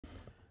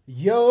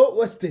Yo,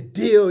 what's the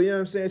deal? You know what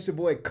I'm saying? It's your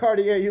boy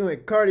Cartier. You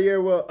in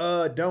Cartier?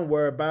 Well, don't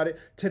worry about it.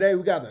 Today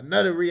we got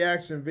another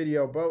reaction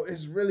video, bro.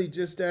 It's really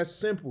just that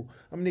simple.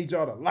 I'm gonna need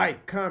y'all to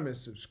like, comment,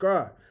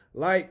 subscribe.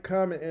 Like,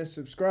 comment, and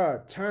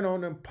subscribe. Turn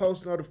on them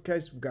post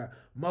notifications. We got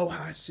more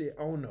hot shit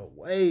on the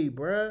way,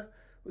 bruh.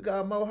 We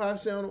got more hot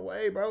shit on the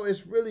way, bro.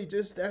 It's really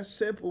just that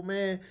simple,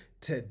 man.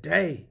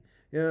 Today,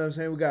 you know what I'm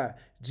saying? We got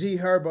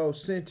Herbo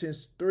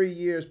sentenced 3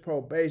 years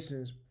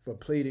probation for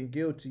pleading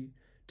guilty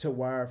to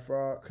wire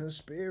fraud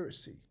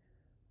conspiracy.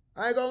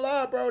 I ain't gonna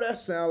lie, bro, that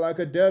sound like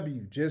a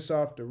W just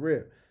off the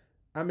rip.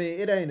 I mean,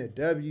 it ain't a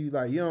W,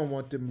 like you don't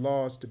want them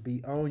laws to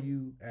be on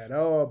you at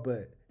all,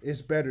 but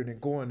it's better than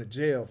going to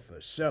jail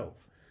for sure.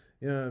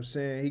 You know what I'm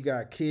saying? He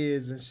got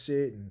kids and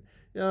shit, and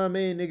you know what I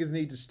mean? Niggas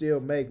need to still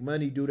make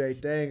money, do their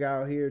thing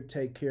out here,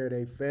 take care of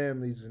their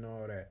families and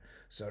all that.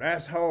 So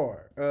that's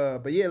hard.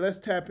 But yeah, let's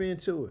tap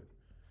into it.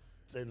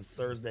 Sentenced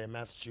Thursday in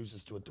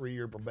Massachusetts to a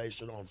 3-year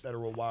probation on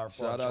federal wire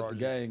fraud Shout out charges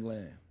to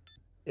Gangland.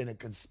 in a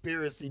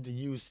conspiracy to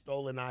use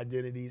stolen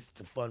identities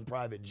to fund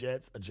private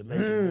jets, a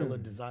Jamaican villa,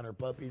 designer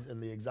puppies,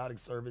 and the exotic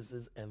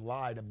services, and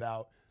lied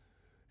about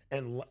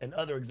and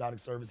other exotic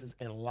services,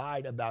 and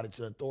lied about it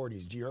to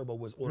authorities. Herbo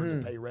was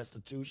ordered to pay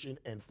restitution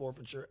and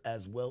forfeiture,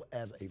 as well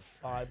as a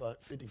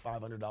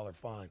 $5,500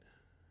 fine.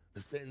 The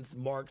sentence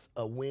marks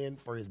a win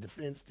for his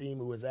defense team,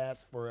 who was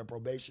asked for a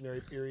probationary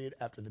period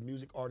after the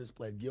music artist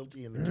pled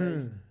guilty in the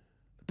case.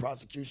 The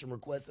prosecution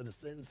requested a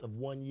sentence of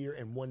 1 year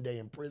and 1 day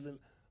in prison,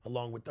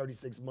 along with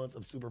 36 months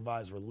of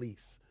supervised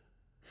release.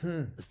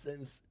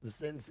 The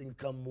sentencing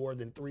come more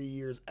than 3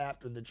 years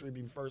after the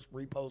Tribune first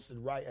reposted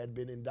Wright had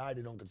been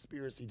indicted on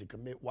conspiracy to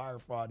commit wire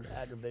fraud and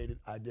aggravated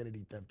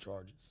identity theft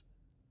charges.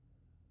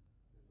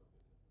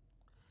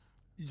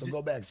 So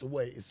go back. So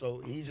wait.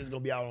 So he's just gonna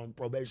be out on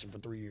probation for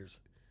 3 years.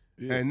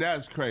 Yeah. And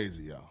that's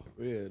crazy, yo.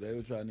 Yeah, they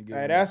were trying to get.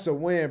 Hey, that's a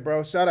win,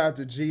 bro. Shout out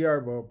to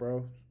Herbo,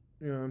 bro.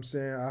 You know what I'm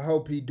saying? I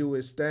hope he do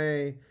his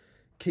thing.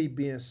 Keep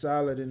being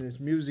solid in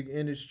this music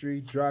industry.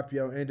 Drop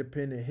your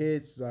independent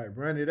hits. Like,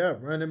 run it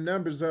up. Run them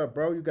numbers up,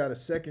 bro. You got a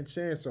second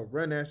chance, so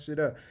run that shit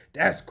up.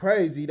 That's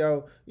crazy,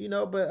 though. You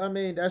know, but, I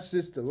mean, that's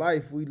just the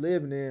life we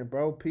living in,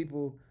 bro.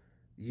 People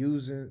they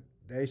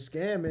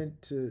scamming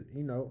to,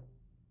 you know,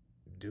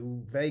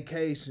 do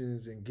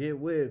vacations and get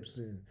whips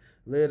and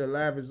live a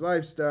lavish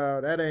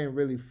lifestyle. That ain't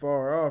really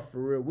far off, for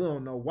real. We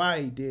don't know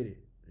why he did it.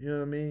 You know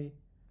what I mean?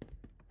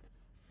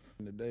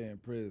 The day in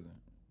prison.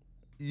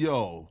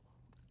 Yo,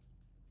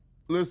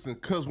 listen,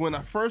 cause when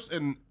I first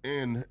and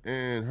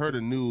heard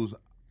the news,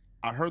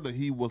 I heard that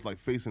he was like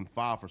facing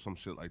 5 or some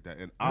shit like that,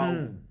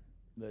 and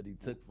That he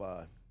took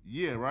 5.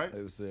 yeah, right.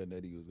 They were saying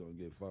that he was gonna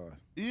get 5.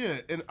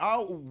 Yeah, and I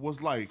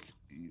was like,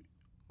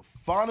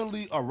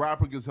 finally a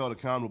rapper gets held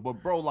accountable.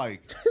 But bro,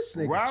 like This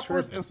nigga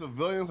rappers tripping. and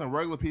civilians and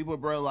regular people,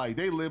 bro, like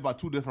they live by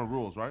 2 different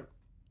rules, right?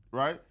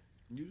 Right?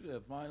 You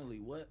said finally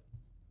what?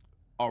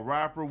 A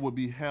rapper would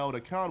be held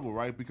accountable,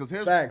 right? Because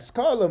here's Facts.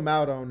 Call him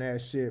out on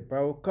that shit,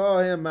 bro. Call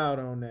him out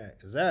on that,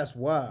 because that's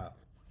wild.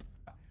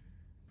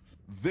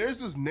 there's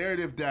this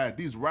narrative that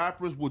these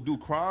rappers will do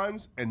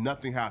crimes and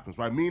nothing happens,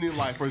 right? Meaning,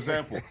 like, for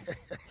example,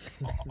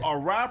 a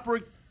rapper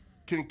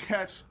can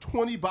catch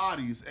 20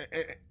 bodies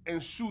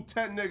and shoot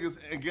 10 niggas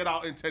and get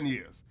out in 10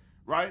 years,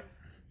 right?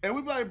 And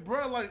we be like,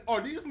 bro, like,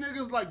 are these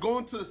niggas like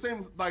going to the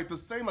same like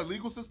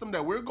legal system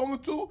that we're going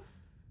to?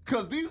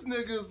 Cause these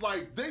niggas,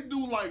 like, they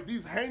do like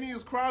these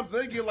heinous crimes,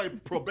 and they get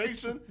like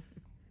probation,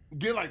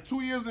 get like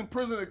 2 years in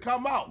prison and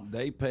come out.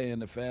 They paying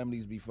the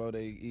families before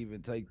they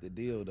even take the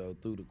deal though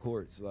through the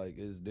courts. Like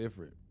it's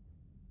different.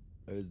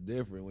 It's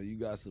different when you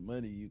got some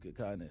money. You could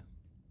kind of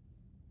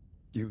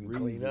You can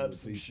clean up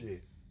some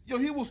shit. Yo,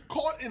 he was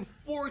caught in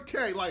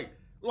 4K, like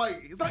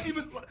it's not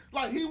even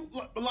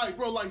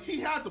bro,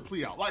 he had to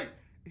plea out. Like,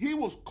 he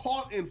was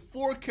caught in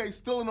 4K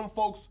stealing them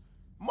folks'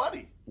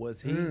 money. Was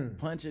he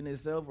punching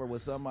himself, or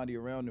was somebody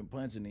around him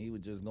punching, and he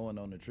was just going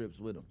on the trips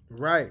with him?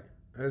 Right.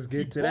 Let's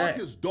get to He bought that.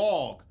 his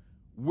dog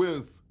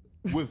with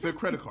their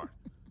credit card.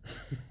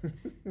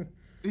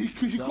 He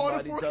caught it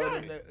Somebody in told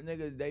him 4K. that,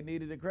 nigga, they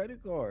needed a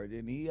credit card,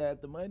 and he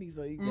had the money,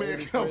 so he gave Man,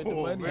 his come friend the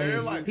on, money. man.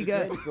 and Like, used He the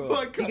got- credit card.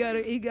 like, He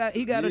got a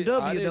Yeah, W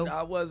though.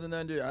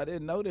 I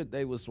didn't know that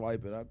they was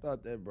swiping. I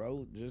thought that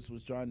bro just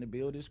was trying to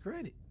build his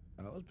credit.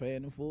 I was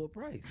paying him full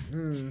price.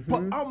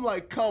 But I'm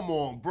like, come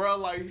on, bro.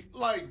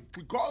 Like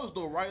regardless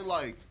though, right?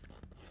 Like,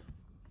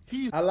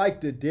 I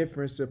like the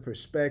difference of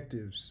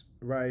perspectives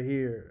right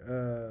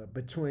here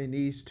between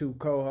these two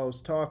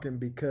co-hosts talking,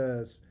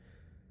 because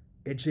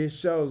it just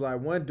shows,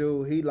 like, one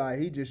dude,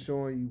 he just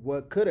showing you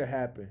what could have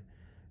happened.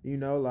 You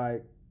know,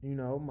 like, you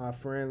know, my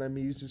friend let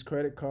me use his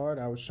credit card.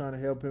 I was trying to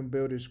help him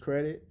build his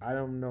credit. I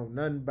don't know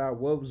nothing about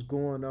what was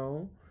going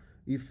on.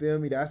 You feel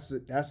me? That's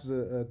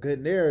a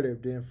good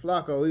narrative. Then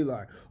Flacco, he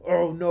like,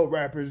 oh, no,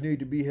 rappers need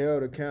to be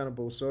held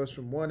accountable. So it's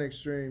from one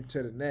extreme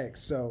to the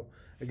next. So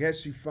I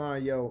guess you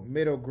find your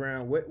middle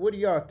ground. What do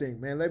y'all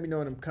think, man? Let me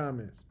know in them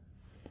comments.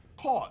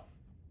 caught.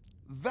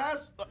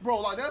 That's, bro,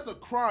 like, that's a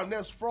crime.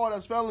 That's fraud.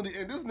 That's felony.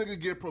 And this nigga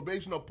get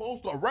probation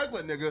opposed to a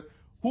regular nigga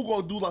who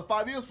gonna do like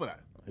 5 years for that.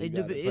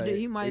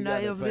 He might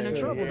not ever been in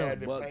trouble though.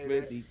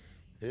 $150.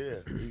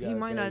 Yeah. He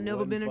might not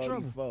never been in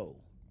trouble.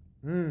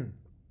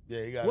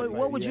 Yeah, he got.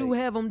 What would you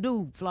have him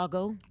do,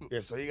 Flacco? Yeah,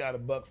 so he got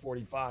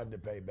 $145 to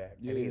pay back,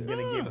 and he's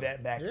gonna give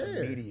that back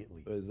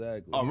immediately.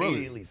 Exactly.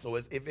 Immediately. So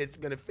if it's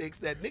gonna fix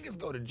that, niggas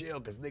go to jail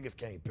because niggas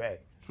can't pay.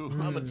 True.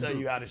 I'm gonna tell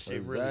you how the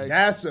shit really.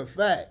 That's a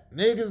fact.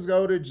 Niggas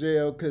go to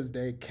jail because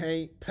they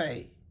can't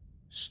pay.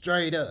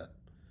 Straight up.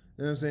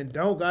 You know what I'm saying?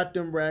 Don't got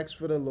them racks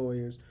for the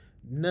lawyers.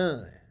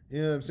 None.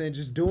 You know what I'm saying?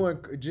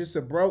 Just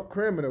a broke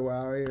criminal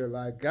out here.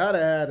 Like, gotta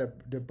have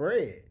the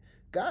bread.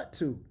 Got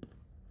to.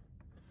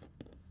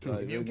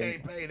 If you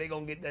can't pay, they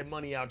gonna get that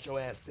money out your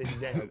ass sitting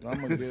down.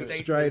 I'm gonna get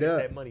straight up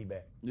that money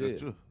back. Yeah,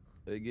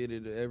 they get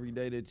it every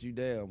day that you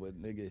down,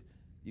 but nigga,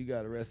 you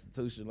got a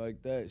restitution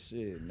like that,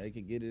 shit, and they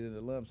can get it in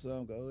a lump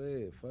sum. Go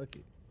ahead, fuck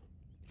it.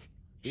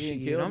 He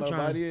didn't kill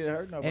nobody, he didn't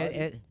hurt nobody.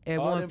 At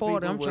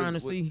 140, I'm trying to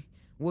see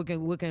what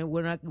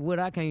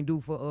I can't do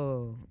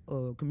for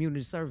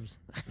community service.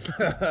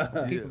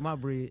 Keeping my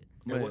bread.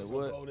 And what's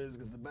so cold is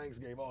because the banks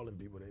gave all them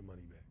people their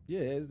money back.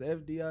 Yeah, it's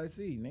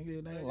FDIC, nigga.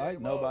 It ain't like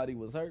nobody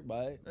was hurt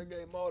by it. They gave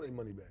them all their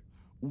money back.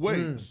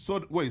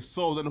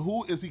 So then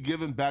who is he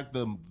giving back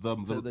to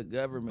the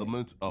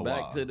government?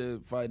 Back to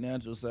the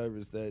financial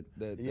service that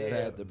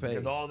had to pay.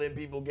 Because all them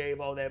people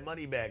gave all that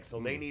money back, so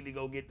they need to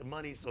go get the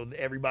money so that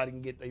everybody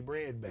can get their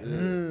bread back.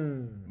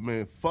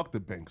 Man, fuck the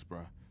banks,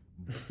 bro.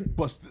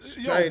 But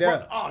straight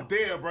up. Oh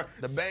damn, bro.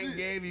 The bank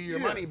gave you your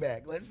money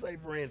back. Let's say,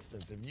 for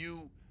instance, if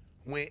you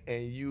went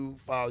and you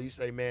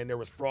say, man, there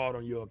was fraud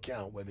on your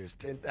account, whether it's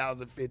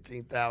 10,000,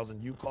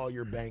 15,000, you call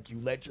your bank, you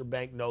let your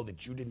bank know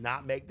that you did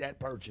not make that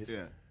purchase.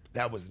 Yeah.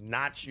 That was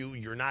not you.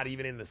 You're not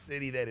even in the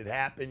city that it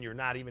happened. You're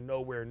not even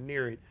nowhere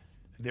near it.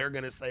 They're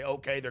going to say,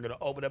 okay, they're going to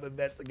open up an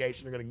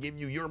investigation. They're going to give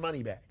you your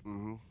money back.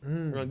 They're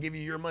going to give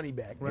you your money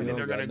back. And then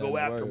they're going to go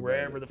after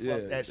wherever the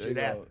fuck that shit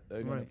happened.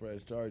 They're going to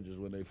press charges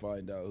when they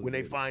find out who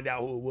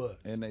who it was.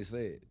 And they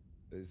said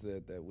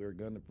that we're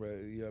going to press, you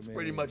know what I mean? It's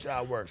pretty much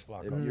how it works,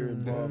 Flacco. If you're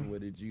involved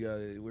with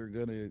it, we're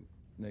going to,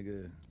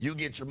 nigga. You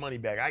get your money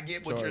back. I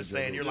get what you're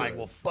saying. You're like,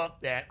 well, fuck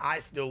that. I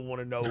still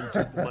want to know who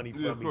took the money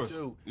from me,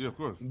 too. Yeah, of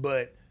course.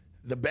 But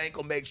the bank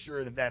will make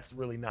sure that that's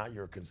really not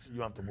your concern. You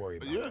don't have to worry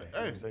about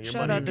that. Hey. So your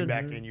money will be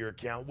back in your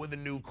account with a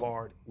new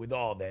card, with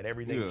all that.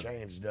 Everything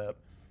changed up,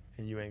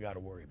 and you ain't got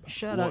to worry about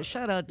it.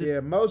 Shout out to... Yeah,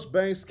 most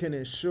banks can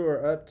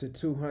insure up to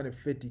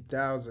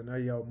 $250,000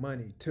 of your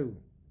money, too.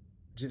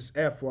 Just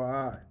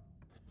FYI.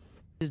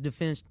 His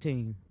defense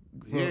team.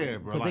 Yeah,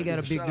 bro. Because they got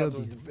a big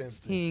W.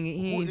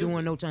 He ain't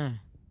doing no time.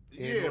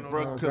 Yeah,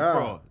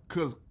 bro.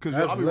 Because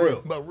I'll be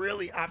real. But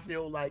really, I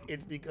feel like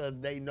it's because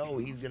they know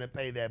he's going to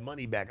pay that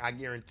money back. I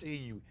guarantee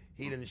you,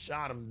 he done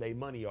shot them their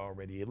money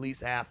already, at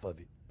least half of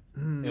it.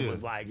 It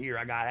was like, here,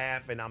 I got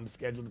half, and I'm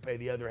scheduled to pay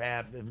the other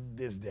half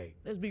this day.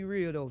 Let's be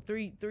real, though.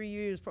 Three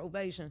years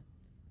probation.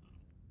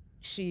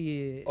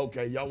 Shit.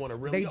 Okay, y'all want to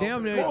really? They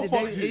damn near.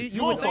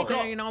 You would think they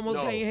ain't almost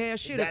can't have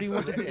shit if he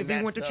went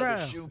to trial.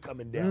 The shoe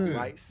coming down,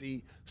 right?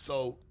 See,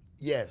 so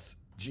yes,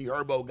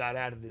 Herbo got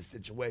out of this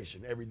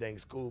situation.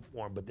 Everything's cool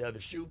for him, but the other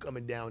shoe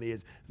coming down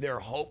is they're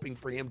hoping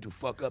for him to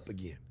fuck up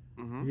again.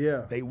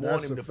 Yeah, they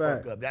want him to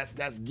fuck up.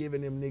 That's giving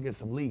them niggas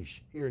some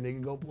leash. Here,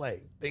 nigga, go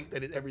play. Think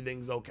that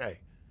everything's okay.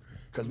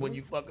 Because when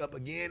you fuck up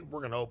again,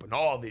 we're going to open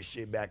all this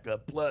shit back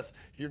up. Plus,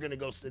 you're going to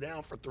go sit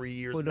down for 3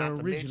 years. Not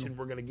to mention,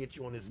 we're going to get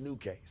you on this new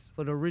case.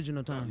 For the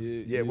original time.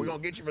 Yeah, we're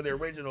going to get you for the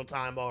original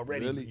time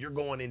already. Really? You're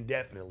going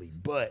indefinitely.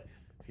 But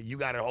you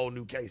got a whole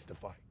new case to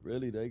fight.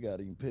 Really? They got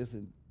him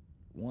pissing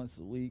once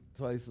a week,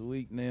 twice a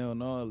week now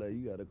and all that.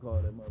 You got to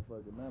call that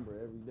motherfucking number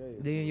every day.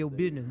 They in your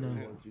business now.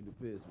 They want you to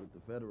piss with the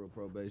federal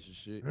probation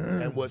shit.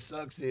 And what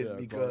sucks is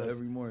because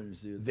every morning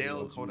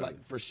they'll,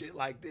 like, for shit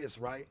like this,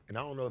 right? And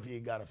I don't know if he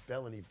had got a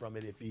felony from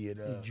it, if he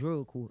had...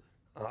 drug court.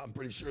 I'm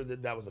pretty sure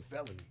that was a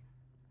felony.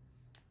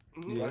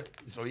 Right?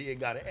 So he had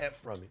got an F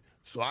from it.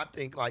 So I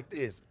think like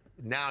this,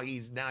 now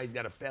he's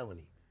got a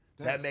felony.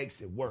 That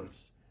makes it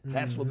worse.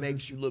 That's what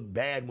makes you look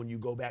bad when you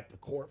go back to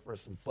court for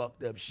some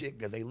fucked up shit,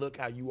 because they look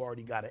how you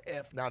already got an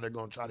F. Now they're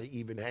going to try to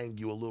even hang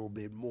you a little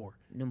bit more.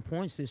 Them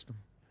point system.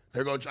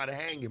 They're going to try to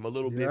hang him a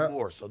little bit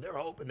more. So they're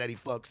hoping that he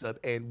fucks up.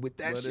 And with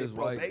that shit,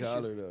 probation, white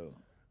collar, though.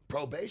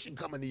 Probation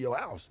coming to your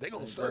house. They're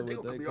going to serve. They're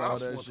going to come to your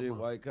house once a month.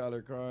 White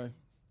collar crime?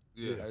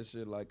 Yeah. That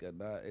shit like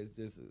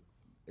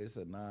it's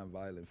a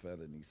non-violent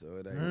felony, so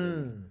it ain't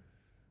really...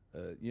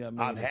 I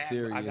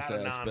got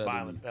a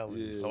non-violent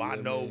felony, so I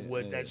know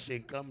what that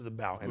shit comes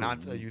about. And I'll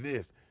tell you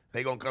this,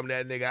 they gonna come to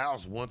that nigga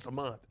house once a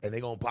month, and they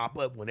gonna pop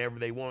up whenever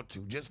they want to,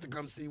 just to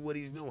come see what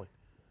he's doing.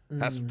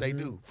 That's what they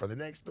do. For the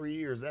next 3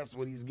 years, that's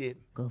what he's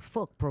getting. Go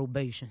fuck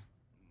probation.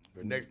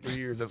 For the next 3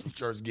 years, that's what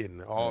Church's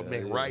getting. All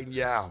right in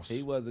your house.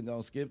 He wasn't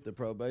gonna skip the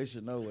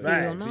probation, no way.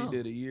 Facts. He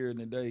did a year and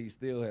a day, he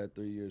still had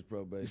 3 years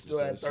probation. He still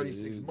had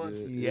 36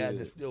 months. He had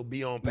to still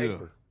be on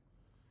paper.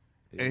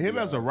 And him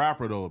as a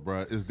rapper though,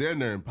 bro, is damn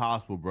near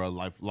impossible, bro.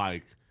 Like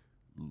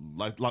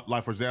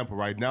for example,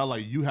 right now,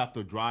 like you have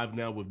to drive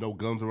now with no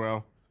guns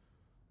around,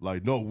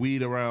 like no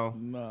weed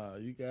around. Nah,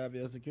 you can have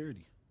your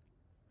security.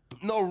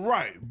 No,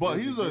 right, but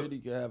he's a. He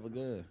can have a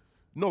gun.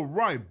 No,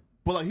 right,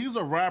 but like he's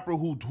a rapper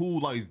who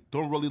like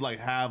don't really like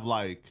have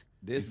like.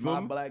 This my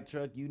black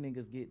truck. You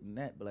niggas getting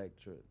that black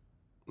truck.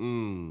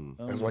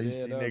 That's why you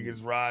see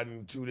niggas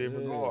riding 2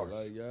 different cars.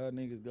 Like y'all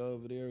niggas go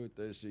over there with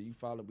that shit. You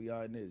follow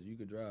behind this. You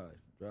can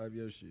drive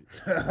your shit.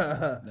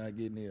 Not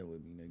getting in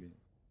with me, nigga.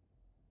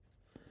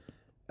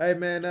 Hey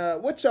man,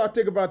 what y'all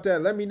think about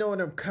that? Let me know in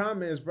them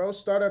comments, bro.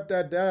 Start up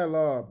that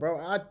dialogue, bro.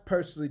 I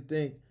personally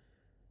think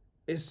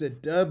it's a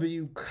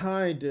W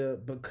kinda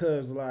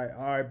because like,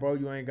 all right, bro,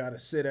 you ain't gotta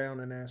sit down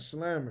in that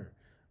slammer.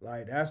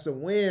 Like that's a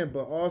win,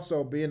 but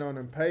also being on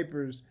them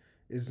papers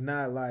is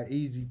not like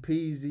easy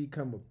peasy.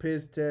 Come with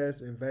piss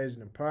test,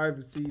 invasion of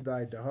privacy,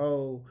 like the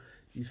whole,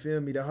 you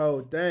feel me, the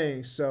whole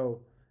thing.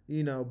 So,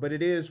 you know, but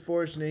it is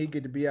fortunate he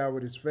get to be out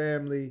with his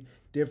family,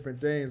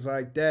 different things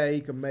like that. He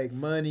can make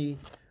money.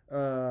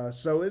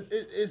 So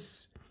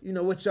it's you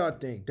know, what y'all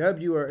think?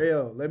 W or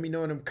L? Let me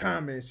know in them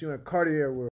comments. You in Cartier world.